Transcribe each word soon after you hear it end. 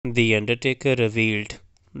The Undertaker revealed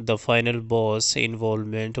the final boss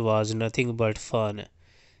involvement was nothing but fun.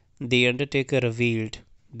 The Undertaker revealed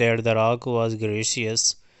that The Rock was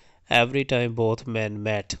gracious every time both men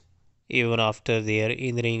met, even after their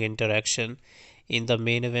in-ring interaction in the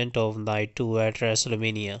main event of Night 2 at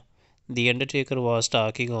WrestleMania. The Undertaker was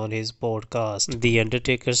talking on his podcast. The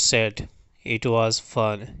Undertaker said, "It was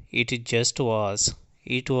fun. It just was.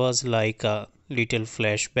 It was like a little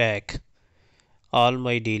flashback. All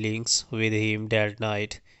my dealings with him that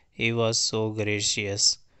night, he was so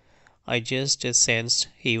gracious. I just sensed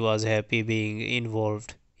he was happy being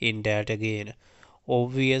involved in that again.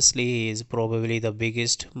 Obviously, he is probably the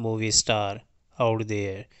biggest movie star out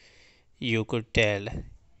there. You could tell.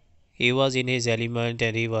 He was in his element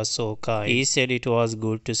and he was so kind." He said it was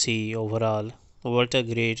good to see overall. What a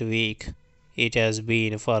great week it has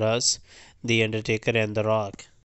been for us, The Undertaker and The Rock.